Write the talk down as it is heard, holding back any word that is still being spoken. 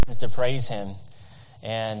to praise Him.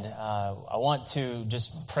 And I want to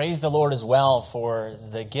just praise the Lord as well for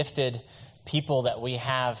the gifted people that we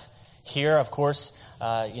have here. Of course,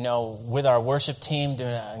 with our worship team doing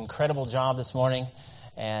an incredible job this morning,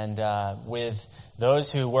 and with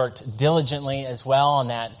those who worked diligently as well on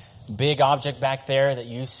that big object back there that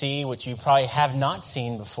you see, which you probably have not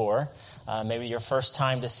seen before. Maybe your first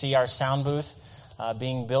time to see our sound booth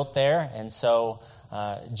being built there. And so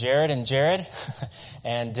Jared and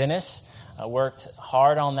Dennis worked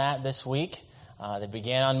hard on that this week. They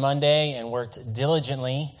began on Monday and worked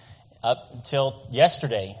diligently up until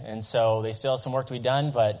yesterday. And so they still have some work to be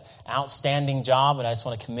done, but outstanding job. And I just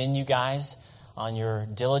want to commend you guys on your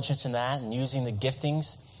diligence in that and using the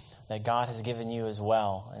giftings that God has given you as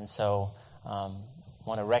well. And so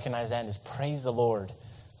want to recognize that and just praise the Lord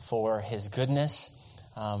for His goodness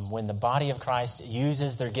when the body of Christ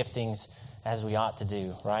uses their giftings as we ought to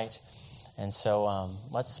do, right? And so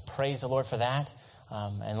let's praise the Lord for that.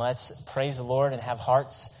 And let's praise the Lord and have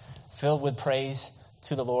hearts filled with praise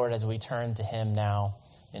to the Lord as we turn to Him now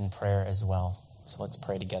in prayer as well. So let's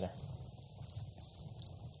pray together.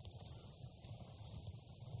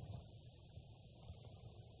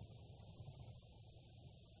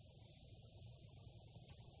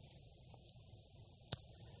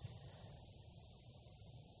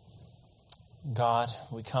 God,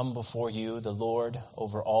 we come before you, the Lord,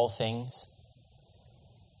 over all things.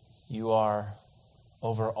 You are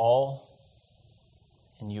over all,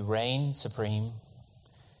 and you reign supreme.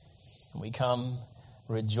 And we come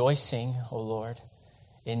rejoicing, O Lord,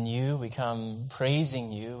 in you. We come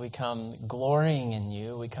praising you. We come glorying in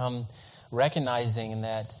you. We come recognizing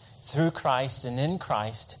that through Christ and in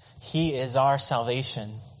Christ, He is our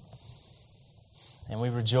salvation. And we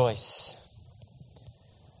rejoice.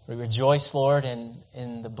 We rejoice, Lord,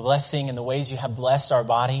 in the blessing and the ways you have blessed our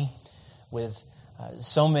body with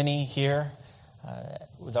so many here,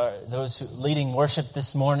 with those leading worship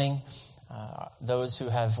this morning, those who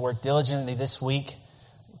have worked diligently this week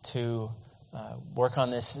to work on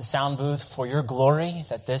this sound booth for your glory,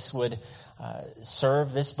 that this would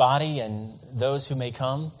serve this body and those who may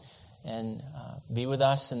come and be with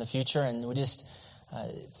us in the future. And we just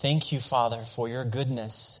thank you, Father, for your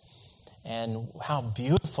goodness. And how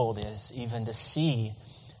beautiful it is even to see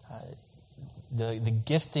the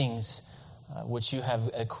giftings which you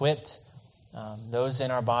have equipped those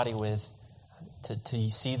in our body with, to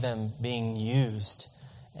see them being used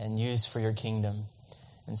and used for your kingdom.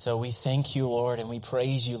 And so we thank you, Lord, and we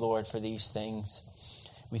praise you, Lord, for these things.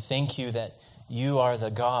 We thank you that you are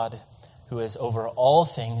the God who is over all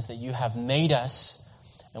things, that you have made us,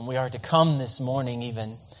 and we are to come this morning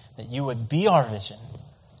even, that you would be our vision.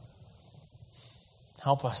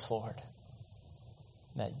 Help us, Lord,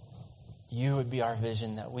 that you would be our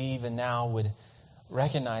vision, that we even now would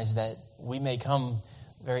recognize that we may come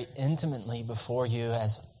very intimately before you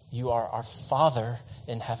as you are our Father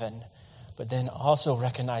in heaven, but then also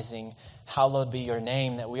recognizing, hallowed be your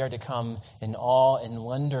name, that we are to come in awe and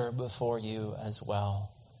wonder before you as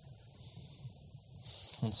well.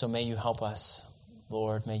 And so may you help us,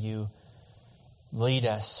 Lord. May you lead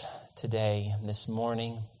us today, this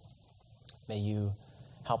morning. May you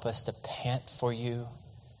help us to pant for you.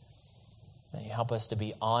 May you help us to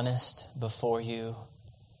be honest before you,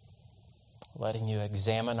 letting you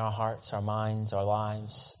examine our hearts, our minds, our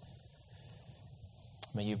lives.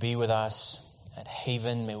 May you be with us at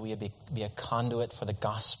Haven. May we be a conduit for the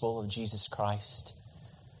gospel of Jesus Christ.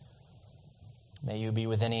 May you be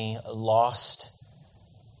with any lost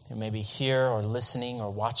who may be here or listening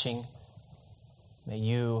or watching. May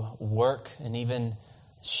you work and even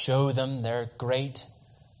show them their great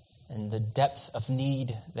and the depth of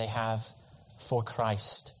need they have for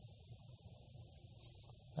Christ,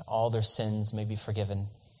 that all their sins may be forgiven,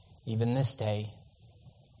 even this day,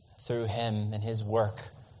 through Him and His work,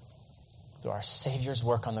 through our Savior's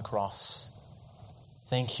work on the cross.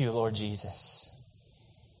 Thank you, Lord Jesus.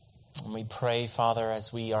 And we pray, Father,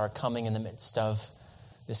 as we are coming in the midst of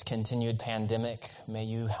this continued pandemic, may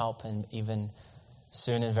you help and even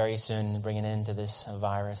soon and very soon bring an end to this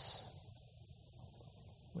virus.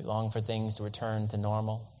 We long for things to return to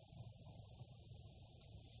normal.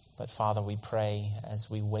 But Father, we pray as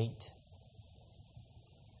we wait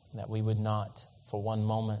that we would not for one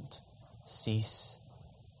moment cease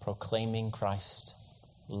proclaiming Christ,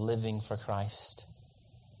 living for Christ,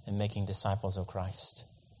 and making disciples of Christ.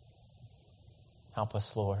 Help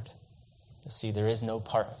us, Lord, to see there is no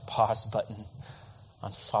pause button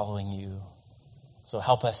on following you. So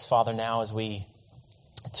help us, Father, now as we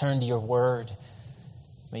turn to your word.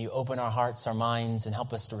 May you open our hearts, our minds, and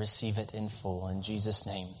help us to receive it in full. In Jesus'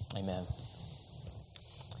 name, amen.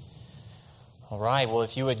 All right, well,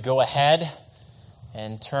 if you would go ahead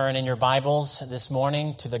and turn in your Bibles this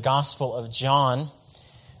morning to the Gospel of John.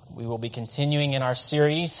 We will be continuing in our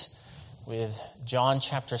series with John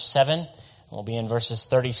chapter 7. We'll be in verses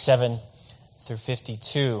 37 through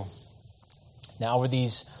 52. Now, over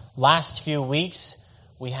these last few weeks,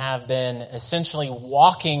 we have been essentially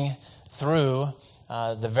walking through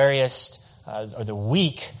the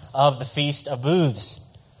week of the Feast of Booths.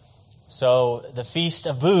 So the Feast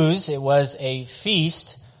of Booths, it was a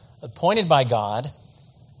feast appointed by God,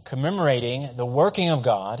 commemorating the working of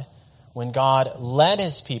God when God led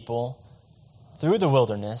his people through the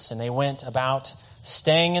wilderness, and they went about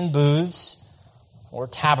staying in booths or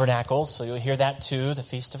tabernacles. So you'll hear that too, the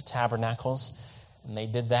Feast of Tabernacles. And they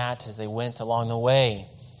did that as they went along the way.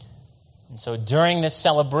 And so during this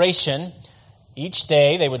celebration, each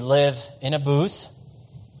day they would live in a booth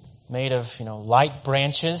made of light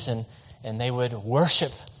branches, and they would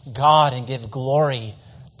worship God and give glory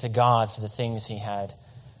to God for the things he had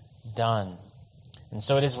done. And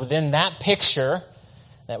so it is within that picture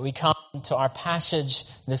that we come to our passage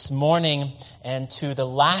this morning and to the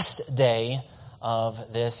last day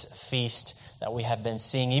of this feast that we have been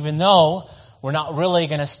seeing, even though we're not really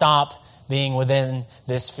going to stop being within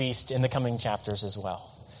this feast in the coming chapters as well.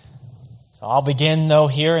 So I'll begin, though,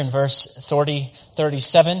 here in verse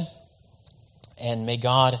 37, and may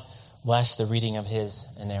God bless the reading of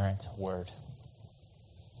his inerrant word.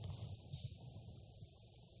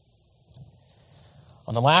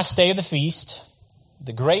 On the last day of the feast,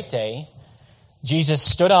 the great day, Jesus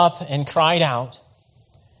stood up and cried out,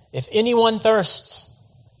 "If anyone thirsts,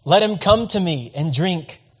 let him come to me and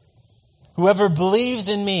drink. Whoever believes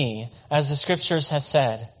in me, as the scriptures have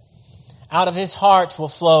said, out of his heart will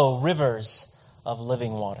flow rivers of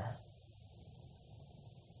living water."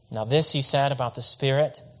 Now this he said about the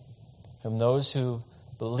Spirit, whom those who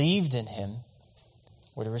believed in him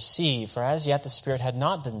were to receive. For as yet the Spirit had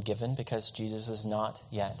not been given, because Jesus was not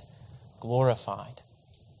yet glorified.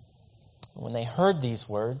 When they heard these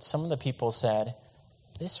words, some of the people said,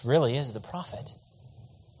 "This really is the prophet."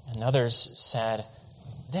 And others said,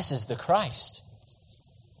 "This is the Christ."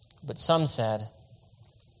 But some said,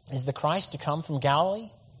 "Is the Christ to come from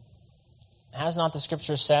Galilee? Has not the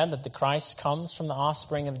Scripture said that the Christ comes from the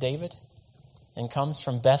offspring of David and comes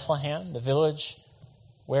from Bethlehem, the village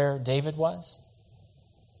where David was?"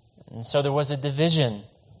 And so there was a division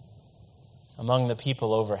among the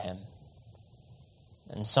people over him.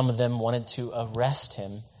 And some of them wanted to arrest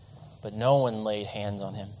him, but no one laid hands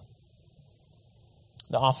on him.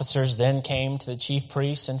 The officers then came to the chief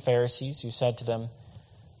priests and Pharisees, who said to them,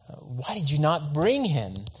 "Why did you not bring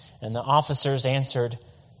him?" And the officers answered,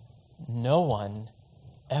 "No one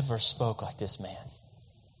ever spoke like this man."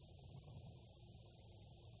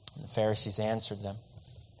 And the Pharisees answered them,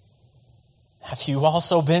 "Have you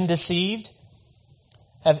also been deceived?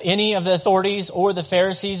 Have any of the authorities or the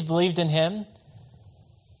Pharisees believed in him?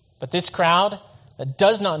 But this crowd that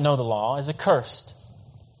does not know the law is accursed."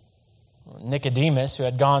 Nicodemus, who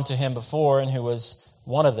had gone to him before and who was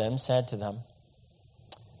one of them, said to them,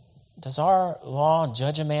 "Does our law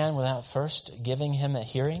judge a man without first giving him a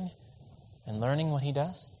hearing and learning what he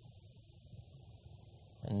does?"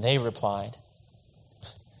 And they replied,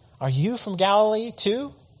 "Are you from Galilee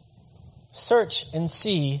too? Search and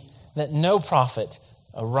see that no prophet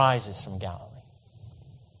arises from Galilee."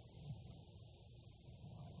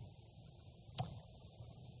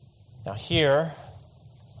 Now here,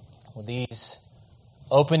 with these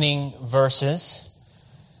opening verses,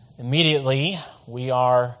 immediately we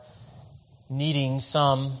are needing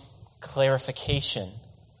some clarification.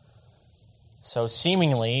 So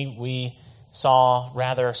seemingly we saw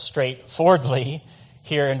rather straightforwardly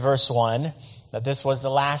here in verse 1 that this was the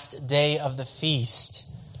last day of the feast.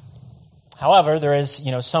 However, there is,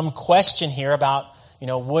 some question here about,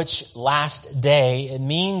 which last day it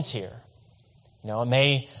means here. It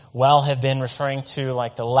may well have been referring to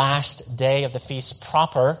like the last day of the feast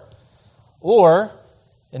proper, or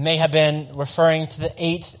it may have been referring to the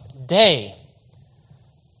 8th day.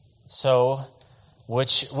 So,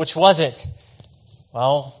 which was it?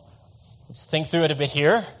 Well, let's think through it a bit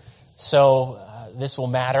here. So, this will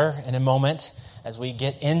matter in a moment as we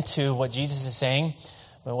get into what Jesus is saying.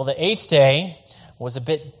 Well, the 8th day was a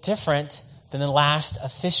bit different than the last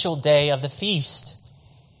official day of the feast.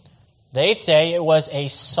 The 8th day, it was a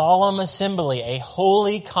solemn assembly, a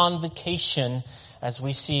holy convocation, as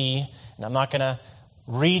we see, and I'm not going to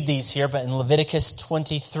read these here, but in Leviticus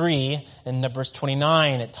 23 and Numbers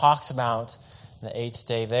 29, it talks about the 8th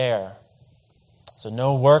day there. So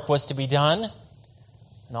no work was to be done,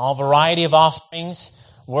 and all variety of offerings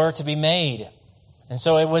were to be made. And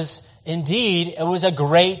so it was indeed, it was a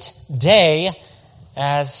great day,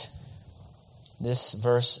 as this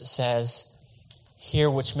verse says here,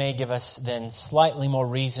 which may give us then slightly more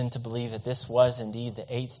reason to believe that this was indeed the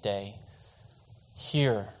 8th day.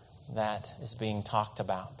 Here, that is being talked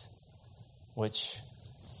about, which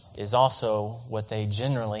is also what they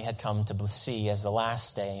generally had come to see as the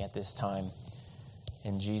last day at this time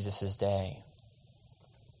in Jesus' day.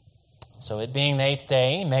 So it being the 8th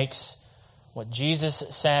day makes what Jesus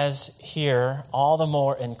says here all the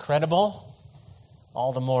more incredible,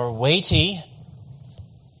 all the more weighty,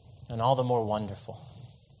 and all the more wonderful.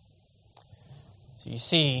 So you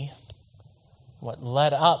see what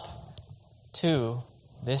led up to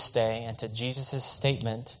this day and to Jesus'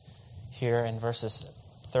 statement here in verses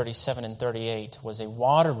 37 and 38 was a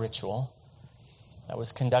water ritual that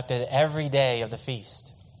was conducted every day of the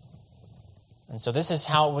feast. And so this is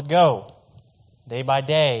how it would go, day by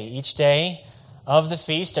day. Each day of the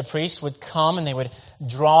feast, a priest would come and they would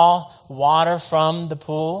draw water from the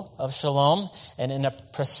pool of Siloam. And in a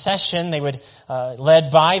procession, they would,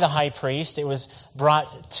 led by the high priest, it was brought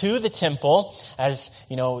to the temple as,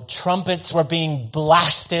 trumpets were being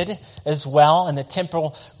blasted as well. And the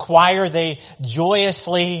temple choir, they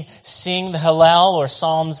joyously sing the Hallel or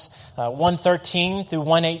Psalms 113 through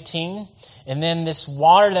 118. And then this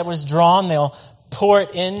water that was drawn, they'll pour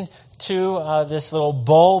it into this little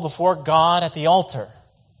bowl before God at the altar.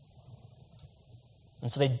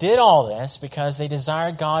 And so they did all this because they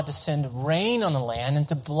desired God to send rain on the land and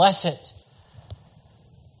to bless it.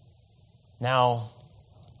 Now,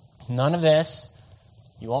 none of this,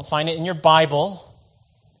 you won't find it in your Bible.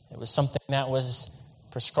 It was something that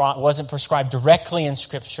wasn't prescribed directly in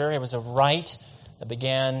Scripture. It was a rite that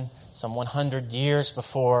began some 100 years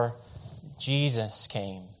before Jesus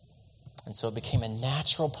came. And so it became a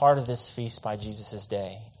natural part of this feast by Jesus'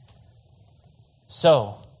 day.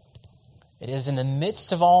 So, it is in the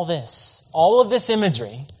midst of all of this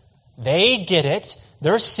imagery, they get it,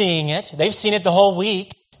 they're seeing it, they've seen it the whole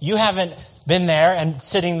week. You haven't been there and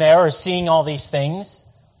sitting there or seeing all these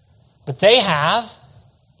things, but they have.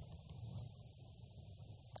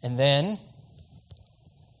 And then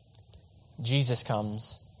Jesus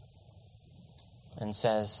comes and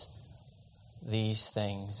says these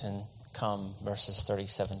things, and come verses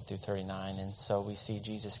 37 through 39. And so we see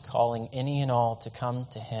Jesus calling any and all to come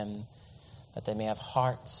to him, that they may have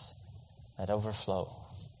hearts that overflow.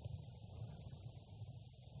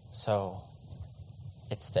 So,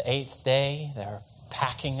 it's the 8th day. They're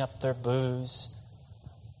packing up their booze.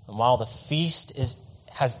 And while the feast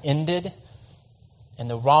has ended, and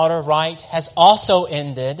the water rite has also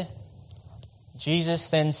ended, Jesus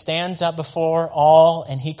then stands up before all,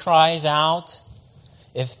 and he cries out,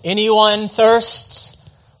 "If anyone thirsts,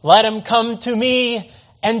 let him come to me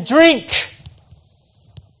and drink."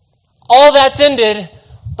 All that's ended,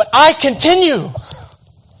 but I continue.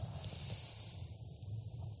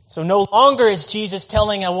 So no longer is Jesus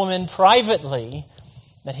telling a woman privately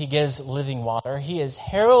that he gives living water. He is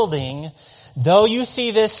heralding, though you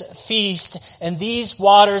see this feast and these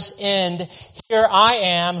waters end, here I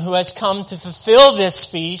am who has come to fulfill this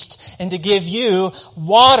feast and to give you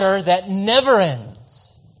water that never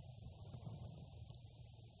ends.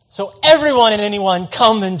 So everyone and anyone,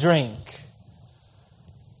 come and drink.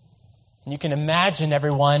 And you can imagine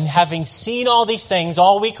everyone having seen all these things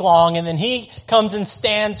all week long, and then he comes and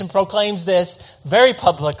stands and proclaims this very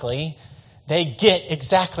publicly. They get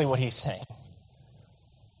exactly what he's saying.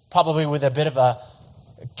 Probably with a bit of a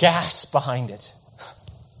gasp behind it.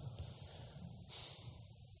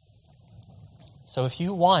 So if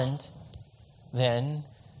you want, then,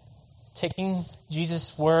 taking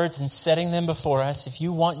Jesus' words and setting them before us, if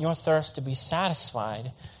you want your thirst to be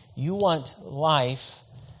satisfied, you want life,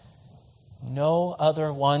 no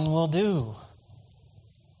other one will do.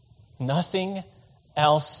 Nothing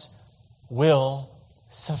else will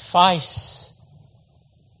suffice.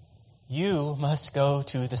 You must go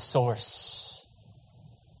to the source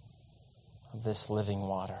of this living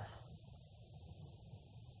water.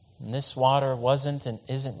 And this water wasn't and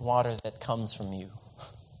isn't water that comes from you.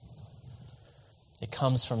 It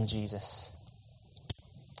comes from Jesus.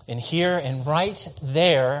 And here and right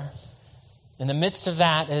there, in the midst of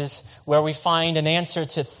that, is where we find an answer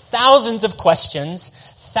to thousands of questions,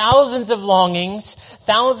 thousands of longings,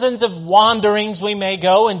 thousands of wanderings we may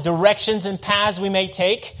go, and directions and paths we may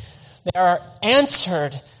take. They are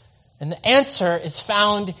answered, and the answer is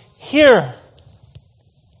found here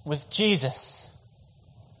with Jesus.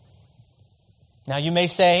 Now you may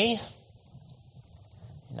say,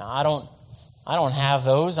 I don't have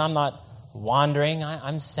those. I'm not wandering.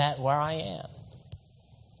 I'm set where I am.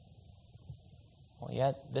 Well,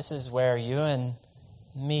 Yet this is where you and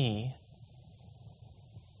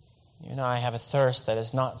I have a thirst that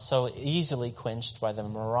is not so easily quenched by the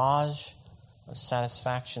mirage of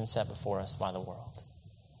satisfaction set before us by the world.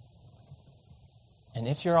 And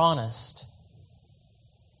if you're honest,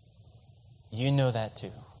 you know that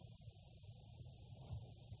too.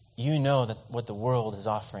 You know that what the world is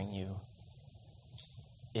offering you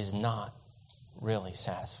is not really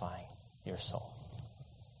satisfying your soul.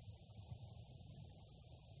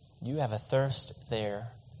 You have a thirst there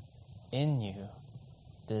in you,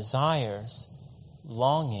 desires,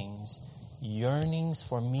 longings, yearnings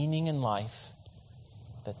for meaning in life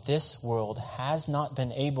that this world has not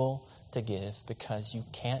been able to give, because you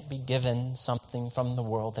can't be given something from the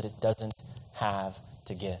world that it doesn't have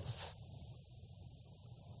to give.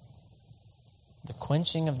 The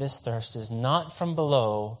quenching of this thirst is not from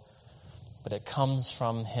below, but it comes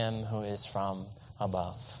from Him who is from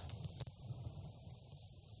above.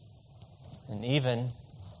 And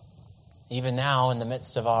even now, in the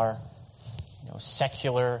midst of our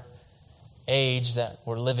secular age that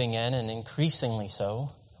we're living in, and increasingly so,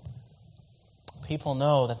 people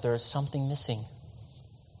know that there is something missing.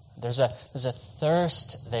 There's a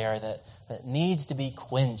thirst there that needs to be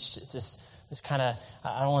quenched. It's this kind of,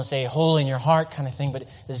 I don't want to say hole in your heart kind of thing, but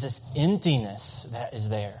there's this emptiness that is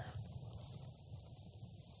there.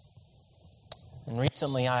 And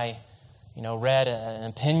recently I read an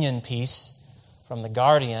opinion piece from The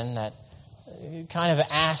Guardian that kind of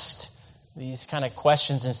asked these kind of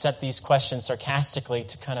questions and set these questions sarcastically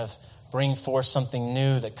to kind of bring forth something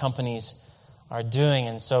new that companies are doing.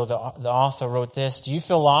 And so the author wrote this: do you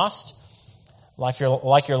feel lost? Like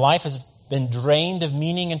your life has been drained of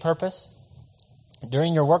meaning and purpose?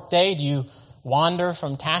 During your workday, do you wander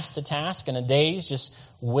from task to task in a daze, just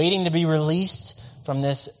waiting to be released from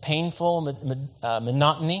this painful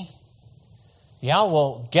monotony? Yeah,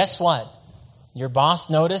 well, guess what? Your boss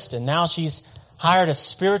noticed, and now she's hired a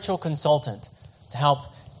spiritual consultant to help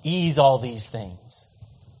ease all these things.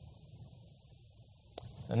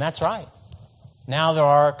 And that's right. Now there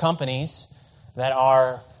are companies that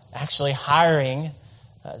are actually hiring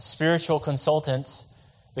spiritual consultants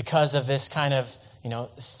because of this kind of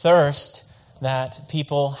thirst that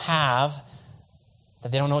people have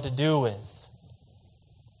that they don't know what to do with.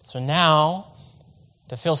 So now,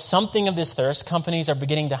 to fill something of this thirst, companies are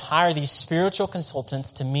beginning to hire these spiritual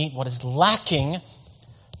consultants to meet what is lacking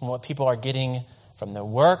from what people are getting from their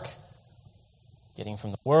work, getting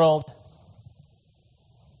from the world,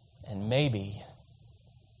 and maybe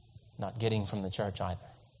not getting from the church either.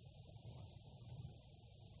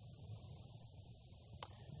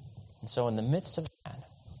 And so in the midst of that,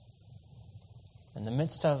 in the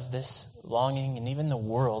midst of this longing, and even the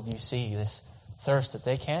world, you see this thirst that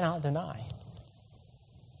they cannot deny.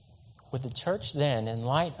 Would the church then, in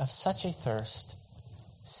light of such a thirst,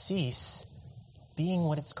 cease being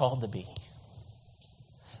what it's called to be?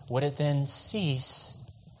 Would it then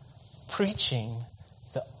cease preaching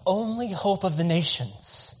the only hope of the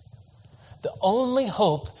nations? The only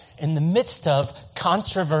hope in the midst of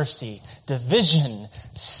controversy, division,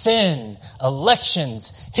 sin,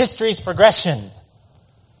 elections, history's progression.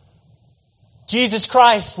 Jesus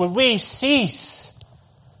Christ, would we cease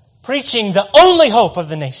preaching the only hope of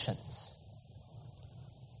the nations?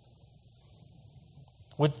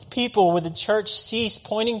 Would the church cease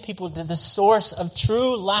pointing people to the source of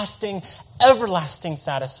true, lasting, everlasting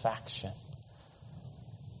satisfaction?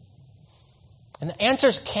 And the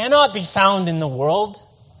answers cannot be found in the world,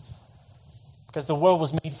 because the world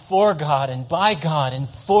was made for God and by God and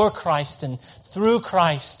for Christ and through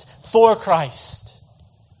Christ, for Christ.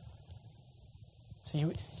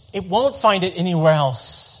 So it won't find it anywhere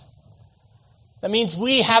else. That means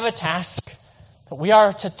we have a task that we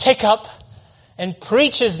are to take up and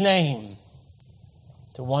preach His name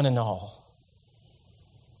to one and all.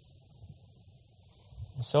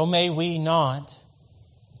 And so may we not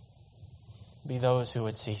be those who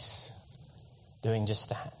would cease doing just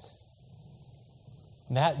that.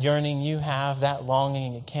 That yearning you have, that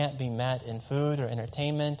longing, it can't be met in food or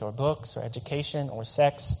entertainment or books or education or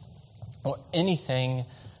sex or anything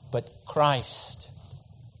but Christ.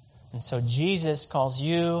 And so Jesus calls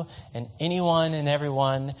you and anyone and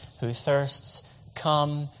everyone who thirsts,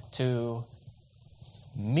 come to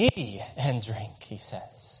me and drink, He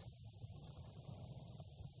says.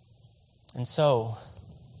 And so,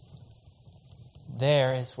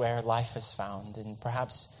 there is where life is found. And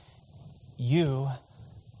perhaps you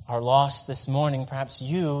are lost this morning. Perhaps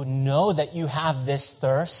you know that you have this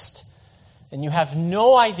thirst and you have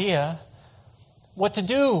no idea what to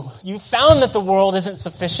do. You found that the world isn't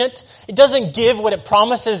sufficient. It doesn't give what it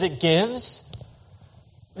promises it gives.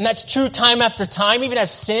 And that's true time after time. Even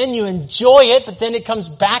as sin, you enjoy it, but then it comes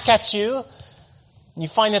back at you. And you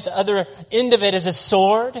find that the other end of it is a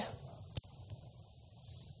sword.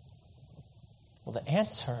 Well, the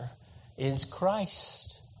answer is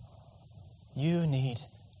Christ. You need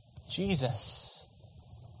Jesus.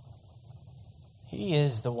 He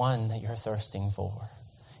is the one that you're thirsting for.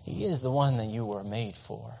 He is the one that you were made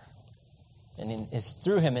for. And it's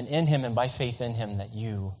through him and in him and by faith in him that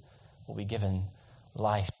you will be given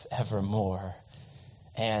life evermore.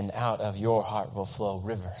 And out of your heart will flow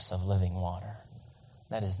rivers of living water.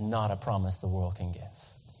 That is not a promise the world can give.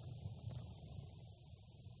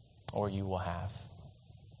 Or you will have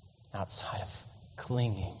outside of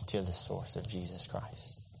clinging to the source of Jesus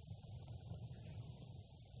Christ.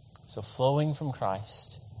 So flowing from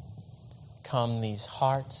Christ come these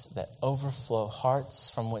hearts that overflow, hearts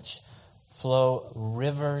from which flow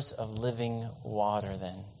rivers of living water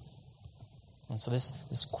then. And so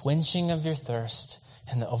this quenching of your thirst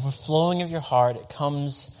and the overflowing of your heart, it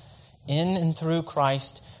comes in and through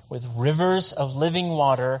Christ with rivers of living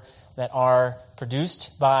water that are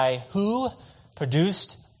produced by who?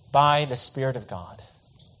 Produced by the Spirit of God.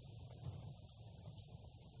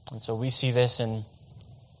 And so we see this in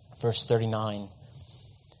verse 39.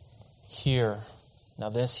 Here, now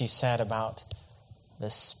this he said about the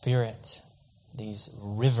Spirit, these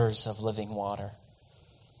rivers of living water.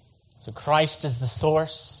 So Christ is the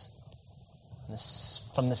source.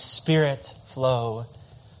 From the Spirit flow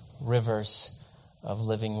rivers of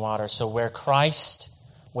living water. So where Christ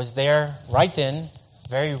was there right then,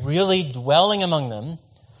 very really dwelling among them,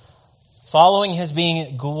 following his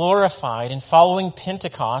being glorified and following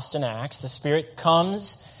Pentecost in Acts, the Spirit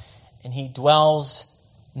comes and he dwells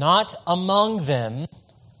not among them,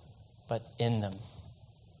 but in them.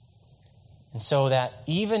 And so that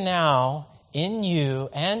even now, in you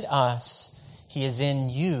and us, he is in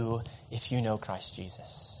you if you know Christ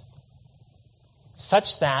Jesus.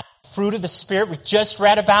 Such that fruit of the Spirit we just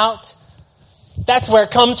read about, that's where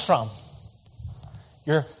it comes from.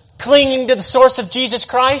 You're clinging to the source of Jesus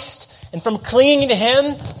Christ, and from clinging to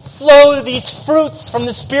him flow these fruits from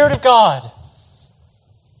the Spirit of God.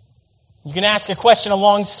 You can ask a question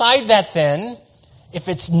alongside that then. If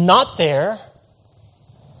it's not there,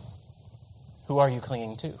 who are you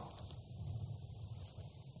clinging to?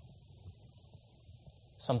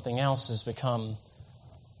 Something else has become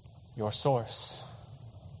your source.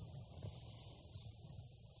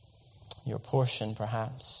 Your portion,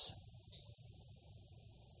 perhaps.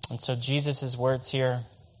 And so Jesus' words here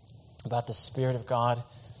about the Spirit of God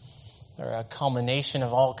are a culmination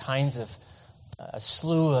of all kinds of a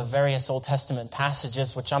slew of various Old Testament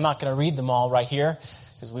passages, which I'm not going to read them all right here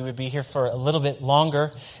because we would be here for a little bit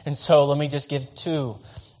longer. And so let me just give two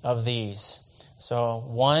of these. So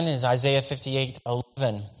one is Isaiah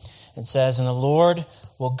 58:11. It says, "And the Lord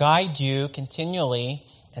will guide you continually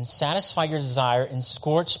and satisfy your desire in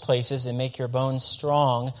scorched places and make your bones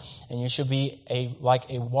strong. And you shall be like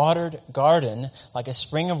a watered garden, like a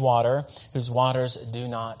spring of water whose waters do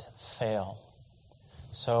not fail."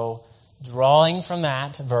 So drawing from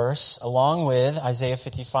that verse, along with Isaiah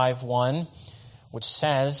 55:1, which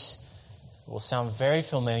says, it will sound very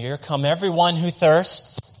familiar, "Come everyone who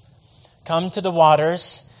thirsts, come to the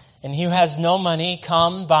waters, and he who has no money,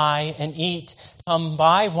 come buy and eat. Come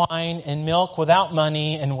buy wine and milk without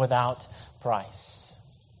money and without price."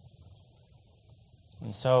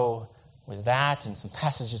 And so with that and some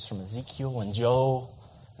passages from Ezekiel and Joel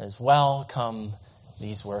as well come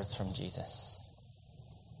these words from Jesus.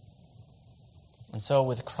 And so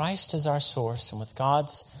with Christ as our source and with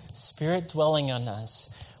God's Spirit dwelling on us,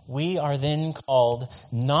 we are then called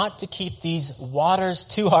not to keep these waters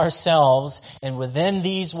to ourselves and within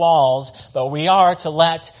these walls, but we are to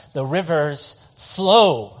let the rivers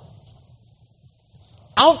flow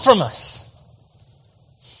out from us.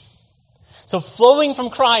 So flowing from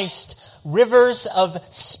Christ, rivers of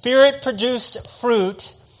Spirit-produced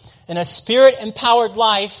fruit and a Spirit-empowered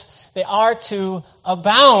life, they are to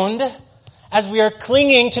abound as we are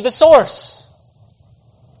clinging to the source.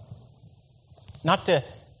 Not to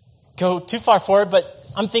go too far forward, but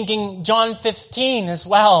I'm thinking John 15 as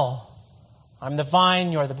well. "I'm the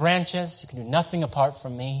vine, you are the branches. You can do nothing apart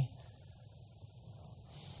from me."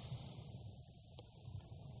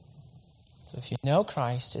 So if you know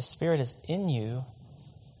Christ, his Spirit is in you,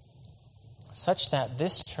 such that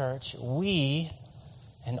this church, we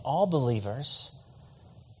and all believers,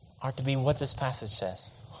 are to be what this passage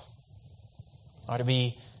says. Are to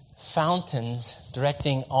be fountains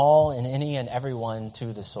directing all and any and everyone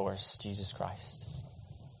to the source, Jesus Christ.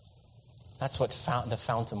 That's what the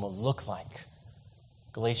fountain will look like.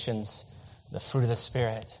 Galatians the fruit of the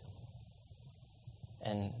Spirit,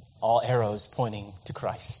 and all arrows pointing to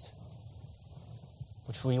Christ,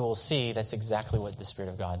 which we will see that's exactly what the Spirit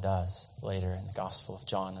of God does later in the Gospel of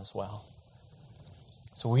John as well.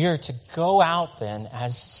 So we are to go out then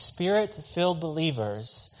as Spirit-filled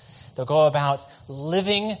believers that go about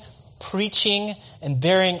living, preaching, and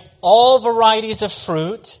bearing all varieties of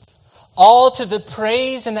fruit, all to the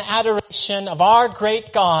praise and the adoration of our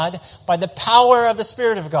great God by the power of the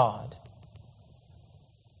Spirit of God.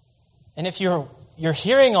 And if you're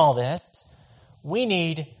hearing all this, we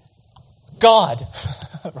need God,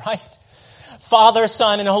 right? Father,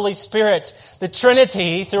 Son, and Holy Spirit, the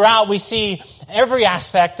Trinity. Throughout we see every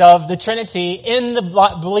aspect of the Trinity in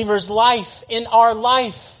the believer's life, in our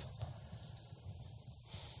life.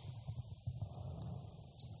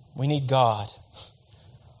 We need God.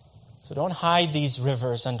 So don't hide these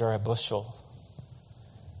rivers under a bushel,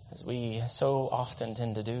 as we so often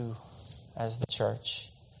tend to do as the church.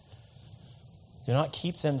 Do not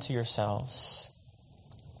keep them to yourselves,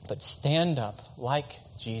 but stand up like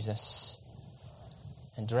Jesus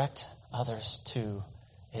and direct others to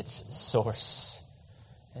its source.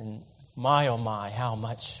 And my, oh my, how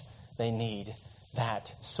much they need that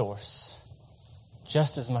source,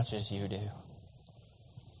 just as much as you do.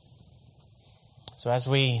 So as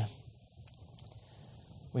we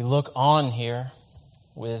look on here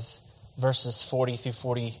with verses 40 through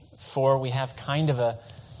 44, we have kind of a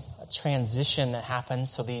transition that happens.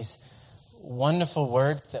 So these wonderful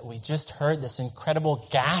words that we just heard, this incredible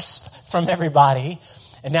gasp from everybody,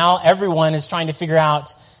 and now everyone is trying to figure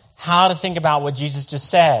out how to think about what Jesus just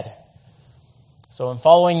said. So in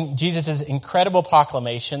following Jesus' incredible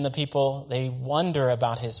proclamation, the people, they wonder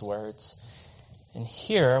about his words. And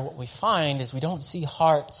here, what we find is we don't see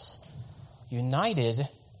hearts united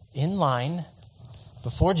in line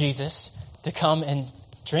before Jesus to come and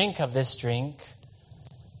drink of this drink.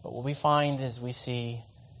 But what we find is we see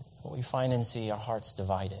our hearts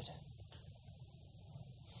divided.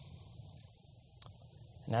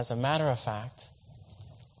 And as a matter of fact,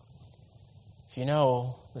 if you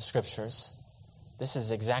know the Scriptures, this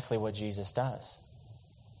is exactly what Jesus does.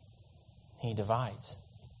 He divides.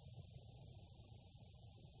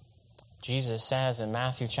 Jesus says in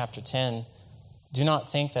Matthew chapter 10, "Do not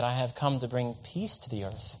think that I have come to bring peace to the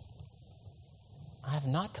earth. I have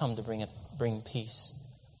not come to bring peace,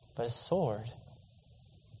 but a sword.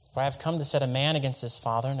 For I have come to set a man against his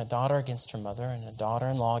father, and a daughter against her mother, and a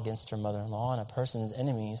daughter-in-law against her mother-in-law, and a person's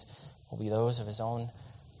enemies will be those of his own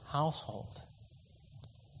household."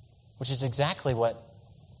 Which is exactly what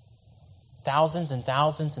thousands and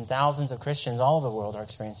thousands and thousands of Christians all over the world are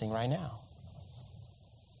experiencing right now.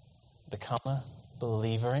 Become a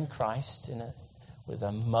believer in Christ with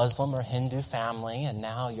a Muslim or Hindu family, and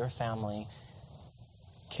now your family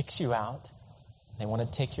kicks you out. They want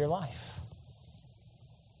to take your life.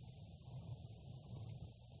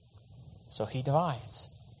 So he divides.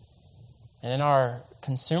 And in our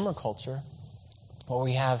consumer culture, where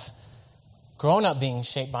we have grown up being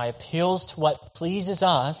shaped by appeals to what pleases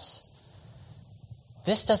us,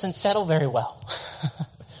 this doesn't settle very well.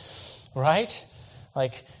 Right?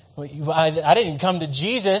 Like, I didn't come to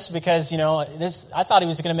Jesus because, I thought he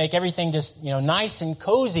was going to make everything just, nice and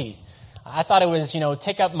cozy. I thought it was,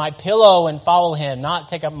 take up my pillow and follow him, not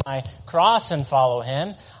take up my cross and follow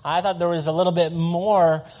him. I thought there was a little bit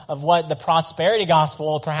more of what the prosperity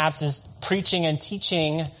gospel perhaps is preaching and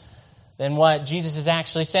teaching than what Jesus is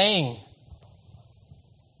actually saying.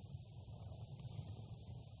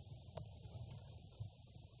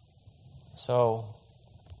 So,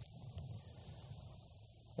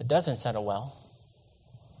 it doesn't settle well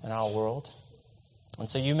in our world. And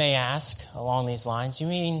so you may ask along these lines, you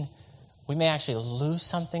mean we may actually lose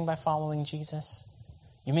something by following Jesus?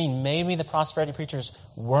 You mean maybe the prosperity preachers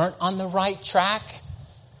weren't on the right track?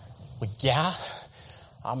 Well, yeah,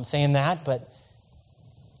 I'm saying that, but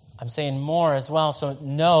I'm saying more as well. So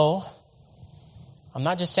no, I'm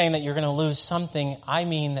not just saying that you're going to lose something. I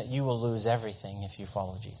mean that you will lose everything if you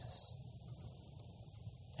follow Jesus,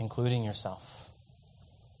 including yourself.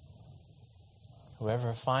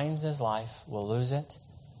 Whoever finds his life will lose it,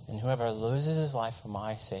 and whoever loses his life for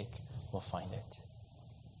my sake will find it.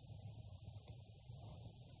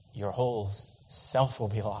 Your whole self will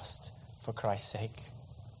be lost for Christ's sake.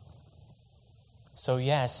 So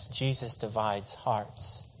yes, Jesus divides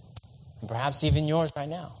hearts, and perhaps even yours right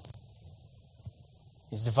now.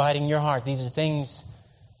 He's dividing your heart. These are things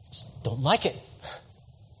you just don't like it.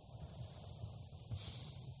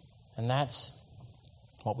 And that's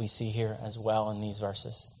what we see here as well in these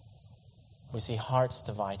verses. We see hearts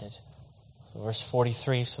divided. So verse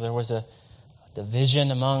 43, so there was a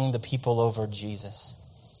division among the people over Jesus,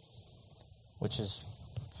 which is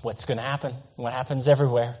what's going to happen, what happens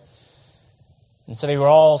everywhere. And so they were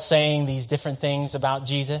all saying these different things about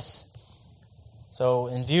Jesus. So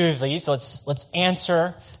in view of these, let's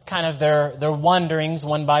answer kind of their wonderings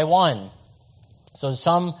one by one. So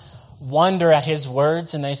some wonder at his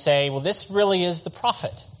words and they say, well, this really is the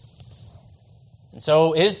prophet. And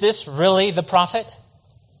so is this really the prophet?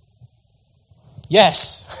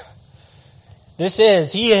 Yes. This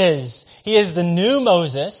is. He is. He is the new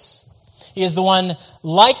Moses. He is the one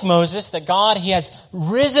like Moses that God, he has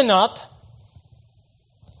risen up.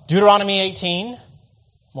 Deuteronomy 18,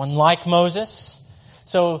 one like Moses.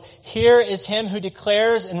 So here is him who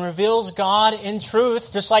declares and reveals God in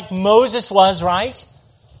truth, just like Moses was, right?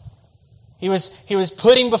 He was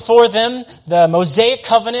putting before them the Mosaic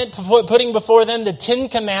covenant, putting before them the 10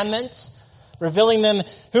 commandments, revealing them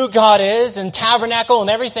who God is and tabernacle and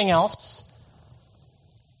everything else.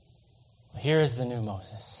 Here is the new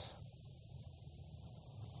Moses,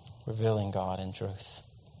 revealing God in truth.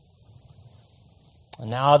 And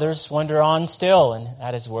now others wonder on still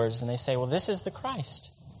at his words, and they say, well, this is the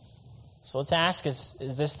Christ. So let's ask,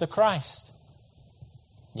 is this the Christ?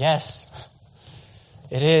 Yes,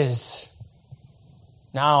 it is.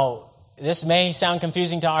 Now, this may sound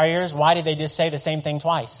confusing to our ears. Why did they just say the same thing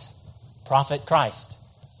twice? Prophet, Christ.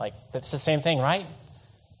 Like, that's the same thing, right?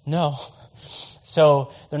 No.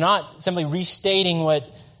 So they're not simply restating what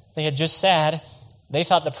they had just said. They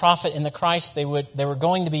thought the prophet and the Christ, they were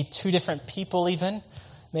going to be two different people even.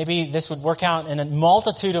 Maybe this would work out in a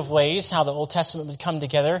multitude of ways, how the Old Testament would come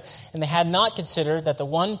together. And they had not considered that the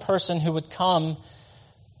one person who would come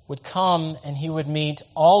and he would meet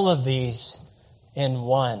all of these in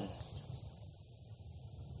one.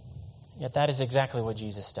 Yet that is exactly what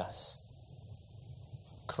Jesus does.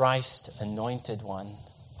 Christ, anointed one.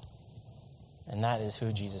 And that is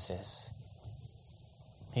who Jesus is.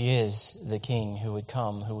 He is the King who would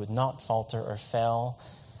come, who would not falter or fail,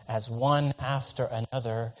 as one after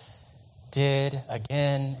another did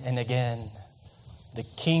again and again. The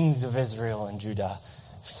kings of Israel and Judah.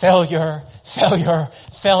 Failure, failure,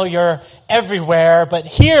 failure everywhere. But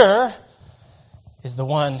here is the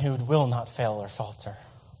one who will not fail or falter.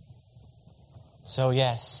 So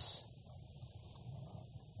yes.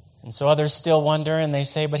 And so others still wonder and they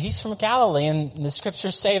say, but he's from Galilee. And the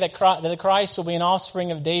scriptures say that the Christ will be an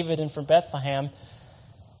offspring of David and from Bethlehem.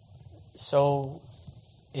 So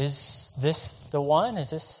is this the one?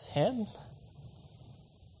 Is this him?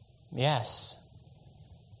 Yes,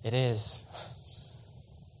 it is.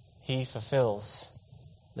 He fulfills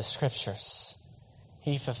the scriptures.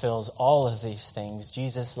 He fulfills all of these things.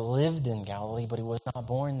 Jesus lived in Galilee, but he was not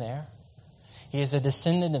born there. He is a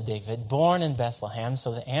descendant of David, born in Bethlehem.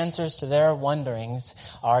 So the answers to their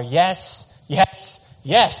wonderings are yes, yes,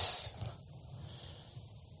 yes.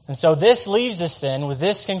 And so this leaves us then with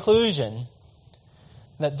this conclusion,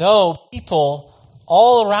 that though people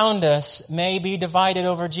all around us may be divided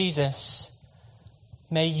over Jesus,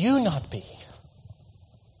 may you not be.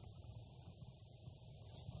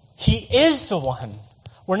 He is the one.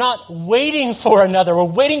 We're not waiting for another. We're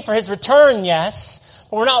waiting for his return, yes,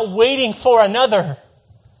 but we're not waiting for another.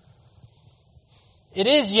 It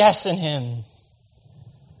is yes in him.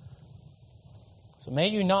 So may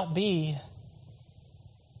you not be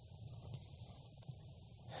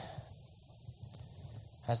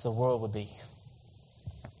as the world would be,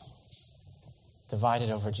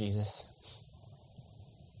 divided over Jesus.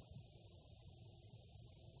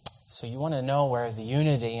 So you want to know where the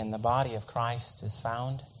unity in the body of Christ is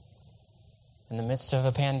found in the midst of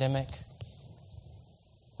a pandemic?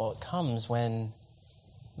 Well, it comes when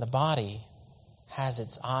the body has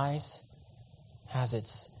its eyes, has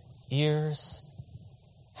its ears,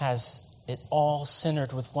 has it all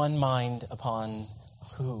centered with one mind upon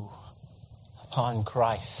who? Upon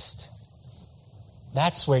Christ.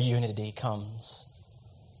 That's where unity comes.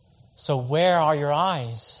 So where are your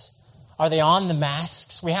eyes? Are they on the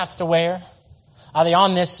masks we have to wear? Are they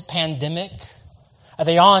on this pandemic? Are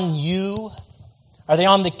they on you? Are they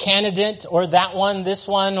on the candidate or that one, this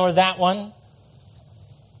one or that one?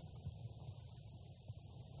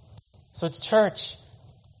 So church,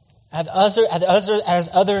 as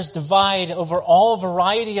others divide over all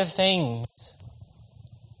variety of things,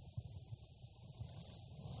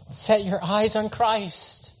 set your eyes on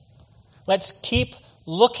Christ. Let's keep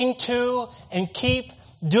looking to and keep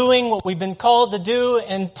doing what we've been called to do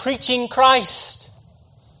and preaching Christ.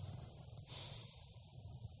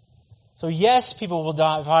 So yes, people will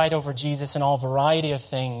divide over Jesus in all variety of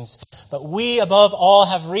things, but we above all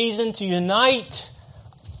have reason to unite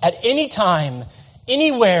at any time,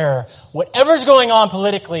 anywhere, whatever's going on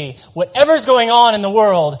politically, whatever's going on in the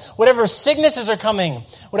world, whatever sicknesses are coming,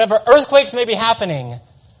 whatever earthquakes may be happening,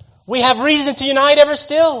 we have reason to unite ever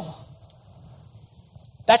still.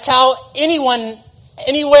 That's how anyone,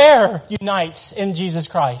 anywhere unites in Jesus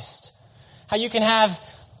Christ. How you can have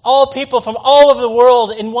all people from all over the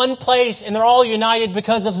world in one place, and they're all united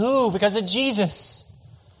because of who? Because of Jesus.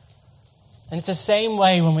 And it's the same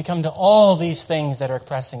way when we come to all these things that are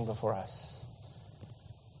pressing before us.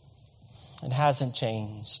 It hasn't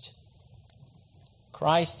changed.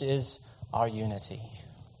 Christ is our unity.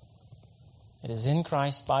 It is in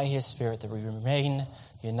Christ by His Spirit that we remain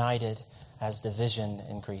united as division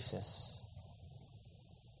increases.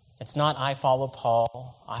 It's not I follow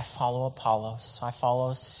Paul, I follow Apollos, I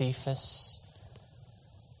follow Cephas.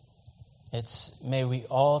 It's may we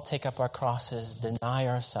all take up our crosses, deny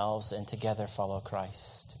ourselves, and together follow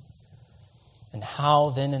Christ. And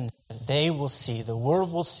how then they will see, the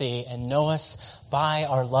world will see and know us by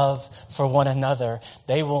our love for one another.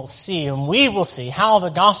 They will see and we will see how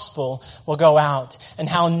the gospel will go out and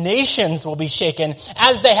how nations will be shaken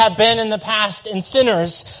as they have been in the past, and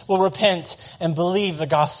sinners will repent and believe the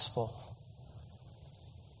gospel.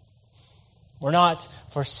 We're not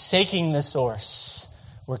forsaking the source.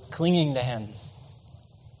 We're clinging to Him.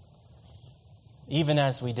 Even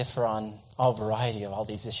as we differ on all variety of all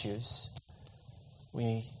these issues,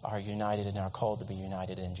 we are united and are called to be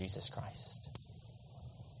united in Jesus Christ.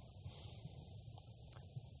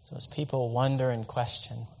 So as people wonder and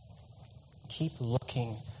question, keep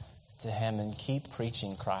looking to Him and keep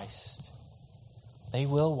preaching Christ. They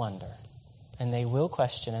will wonder and they will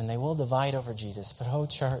question and they will divide over Jesus. But oh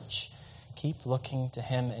church, keep looking to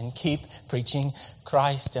Him and keep preaching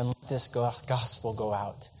Christ, and let this gospel go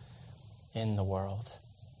out in the world.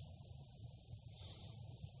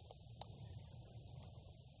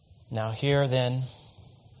 Now here then,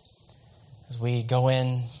 as we go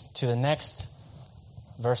in to the next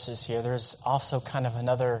verses here, there's also kind of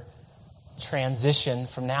another transition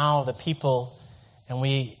from now the people, and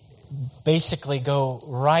we basically go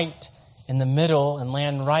right in the middle and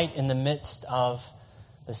land right in the midst of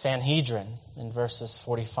the Sanhedrin in verses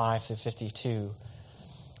 45 through 52.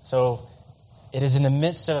 So it is in the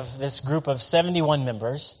midst of this group of 71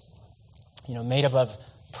 members, made up of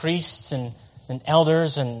priests and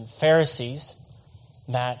elders and Pharisees,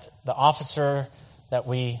 that the officers that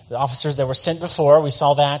were sent before, we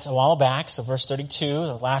saw that a while back. So verse 32,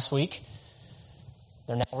 that was last week,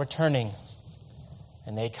 they're now returning,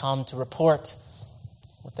 and they come to report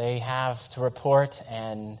what they have to report,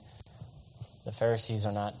 and the Pharisees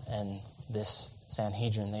are not, and this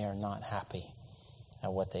Sanhedrin, they are not happy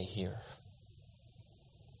at what they hear.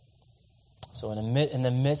 So in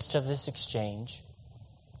the midst of this exchange,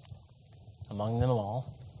 among them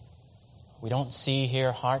all, we don't see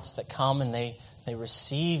here hearts that come and they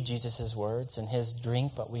receive Jesus' words and His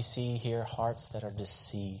drink, but we see here hearts that are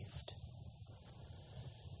deceived.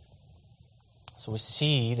 So we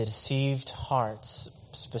see the deceived hearts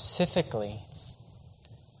specifically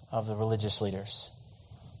of the religious leaders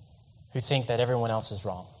who think that everyone else is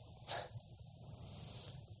wrong.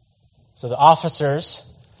 So the officers,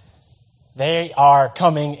 they are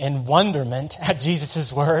coming in wonderment at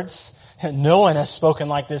Jesus' words. No one has spoken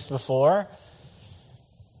like this before.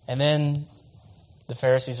 And then the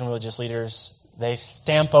Pharisees and religious leaders, they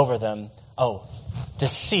stamp over them. Oh,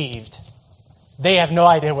 deceived. They have no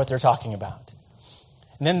idea what they're talking about.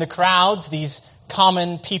 And then the crowds, these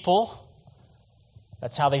common people,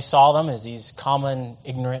 that's how they saw them, as these common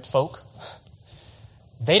ignorant folk.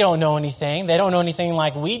 They don't know anything. They don't know anything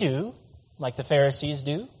like we do, like the Pharisees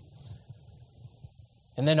do.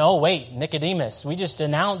 And then, oh wait, Nicodemus. We just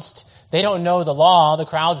announced they don't know the law. The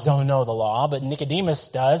crowds don't know the law, but Nicodemus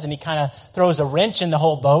does, and he kind of throws a wrench in the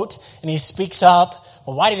whole boat, and he speaks up.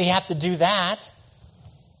 Well, why did he have to do that?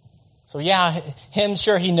 So yeah,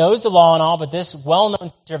 sure, he knows the law and all, but this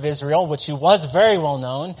well-known teacher of Israel, which he was very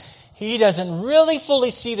well-known, he doesn't really fully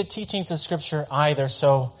see the teachings of Scripture either.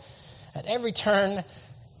 So at every turn,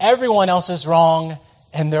 everyone else is wrong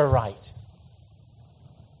and they're right.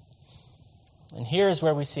 And here's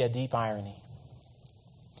where we see a deep irony.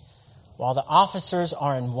 While the officers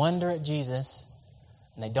are in wonder at Jesus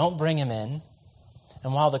and they don't bring Him in,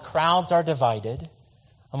 and while the crowds are divided,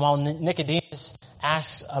 and while Nicodemus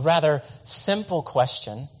asks a rather simple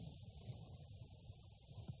question,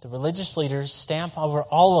 the religious leaders stamp over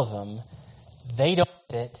all of them. They don't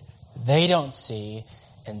get it. They don't see.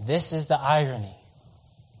 And this is the irony.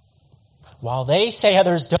 While they say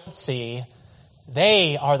others don't see,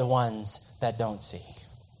 they are the ones that don't see.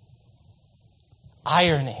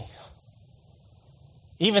 Irony.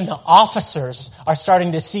 Even the officers are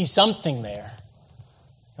starting to see something there.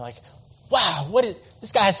 You're like, wow,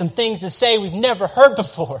 this guy has some things to say we've never heard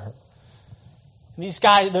before. And these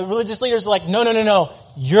guys, the religious leaders are like, no,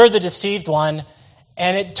 you're the deceived one.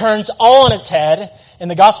 And it turns all on its head. In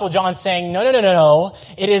the Gospel of John saying, no.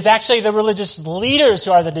 It is actually the religious leaders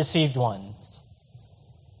who are the deceived ones.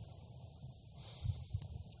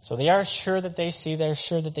 So they are sure that they see, they're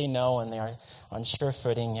sure that they know, and they are on sure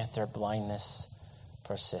footing, yet their blindness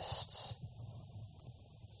persists.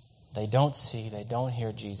 They don't see, they don't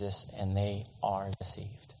hear Jesus, and they are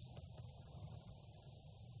deceived.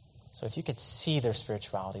 So if you could see their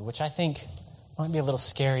spirituality, which I think might be a little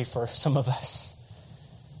scary for some of us.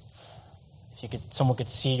 Someone could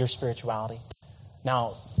see your spirituality.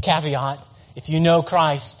 Now, caveat, if you know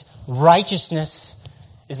Christ, righteousness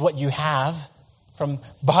is what you have from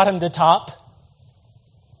bottom to top,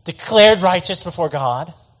 declared righteous before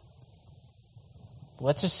God.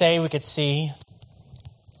 Let's just say we could see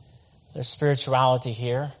their spirituality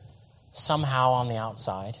here somehow on the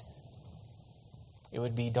outside. It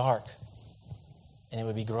would be dark, and it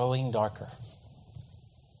would be growing darker.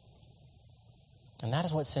 And that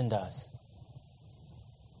is what sin does.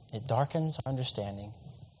 It darkens our understanding.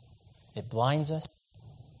 It blinds us.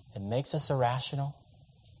 It makes us irrational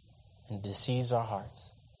and deceives our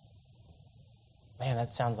hearts. Man,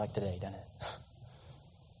 that sounds like today, doesn't it?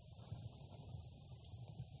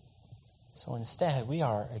 So instead, we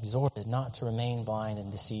are exhorted not to remain blind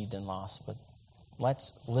and deceived and lost, but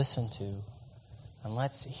let's listen to and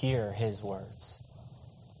let's hear his words.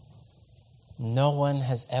 No one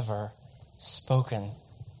has ever spoken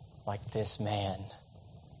like this man.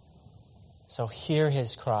 So hear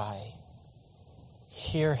his cry.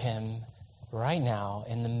 Hear him right now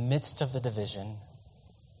in the midst of the division.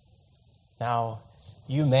 Now,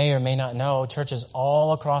 you may or may not know, churches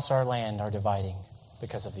all across our land are dividing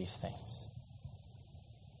because of these things.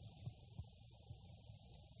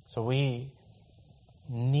 So we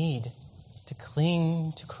need to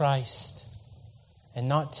cling to Christ and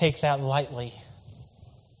not take that lightly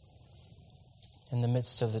in the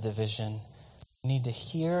midst of the division. We need to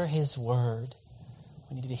hear his word.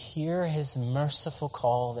 We need to hear his merciful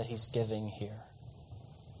call that he's giving here.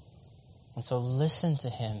 And so listen to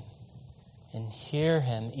him and hear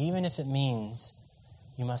him, even if it means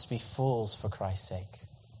you must be fools for Christ's sake.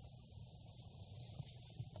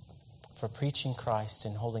 For preaching Christ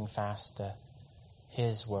and holding fast to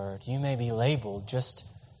his word. You may be labeled just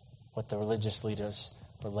what the religious leaders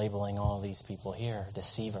were labeling all these people here,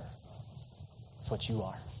 deceiver. That's what you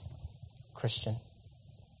are. Christian.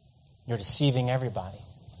 You're deceiving everybody.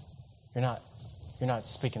 You're not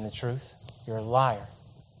speaking the truth. You're a liar.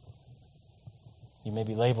 You may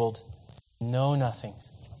be labeled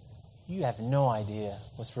know-nothings. You have no idea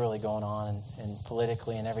what's really going on and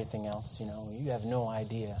politically and everything else. You have no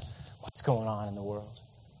idea what's going on in the world.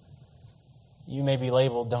 You may be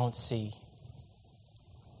labeled don't see.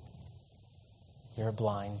 You're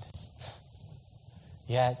blind.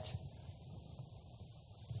 Yet,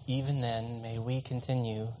 even then, may we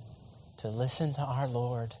continue to listen to our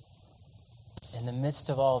Lord in the midst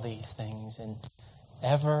of all these things, and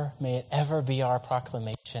may it ever be our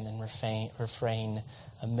proclamation and refrain.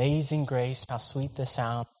 Amazing grace, how sweet the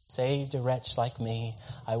sound, saved a wretch like me.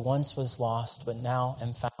 I once was lost, but now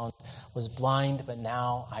am found, was blind, but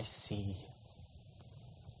now I see.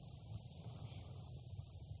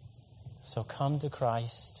 So come to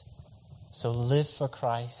Christ, so live for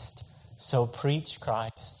Christ, so preach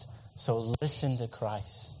Christ, so listen to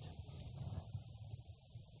Christ.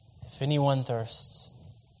 If anyone thirsts,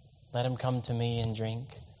 let him come to me and drink.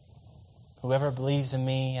 Whoever believes in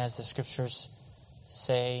me, as the scriptures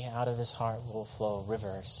say, out of his heart will flow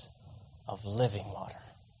rivers of living water.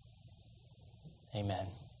 Amen.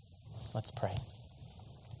 Let's pray.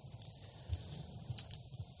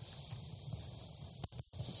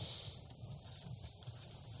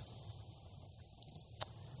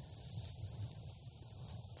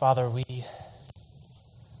 Father, we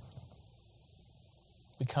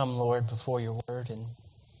come, Lord, before your word, and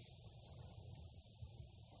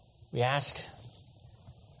we ask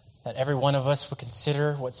that every one of us would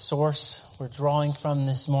consider what source we're drawing from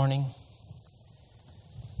this morning.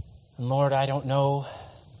 And Lord, I don't know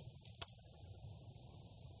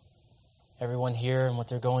everyone here and what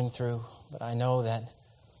they're going through, but I know that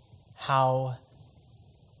how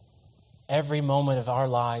every moment of our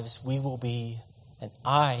lives we will be, and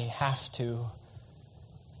I have to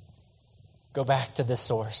go back to the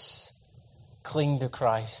source, cling to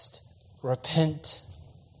Christ, repent.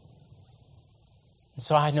 And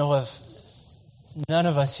so I know of none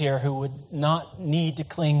of us here who would not need to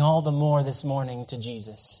cling all the more this morning to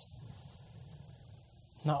Jesus.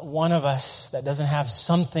 Not one of us that doesn't have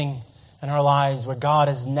something in our lives where God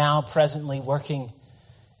is now presently working.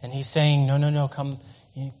 And He's saying, no, come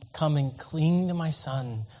and cling to my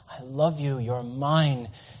Son. I love you, you're mine.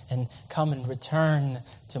 And come and return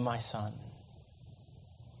to my Son.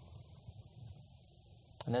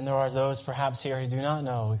 And then there are those perhaps here who do not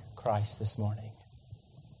know Christ this morning.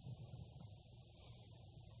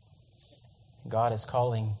 God is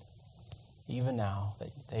calling even now that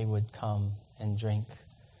they would come and drink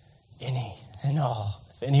any and all.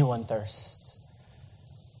 If anyone thirsts,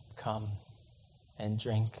 come and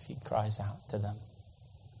drink, He cries out to them.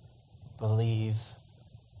 Believe.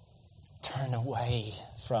 Turn away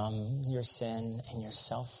from your sin and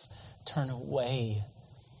yourself. Turn away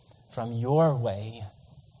from your way,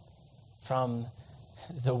 from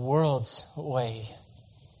the world's way,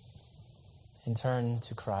 and turn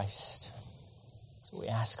to Christ. So we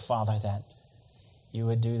ask, Father, that you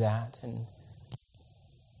would do that. And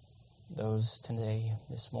those today,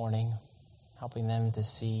 this morning, helping them to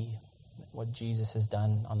see what Jesus has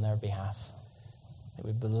done on their behalf. They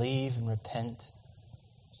would believe and repent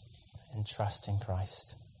and trust in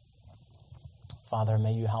Christ. Father,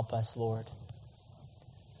 may you help us, Lord,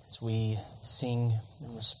 as we sing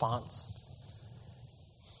in response.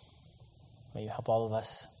 May you help all of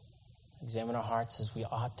us examine our hearts as we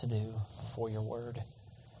ought to do before your word.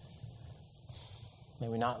 May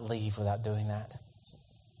we not leave without doing that.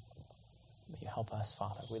 May you help us,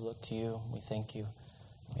 Father. We look to you. We thank you.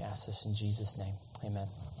 We ask this in Jesus' name. Amen.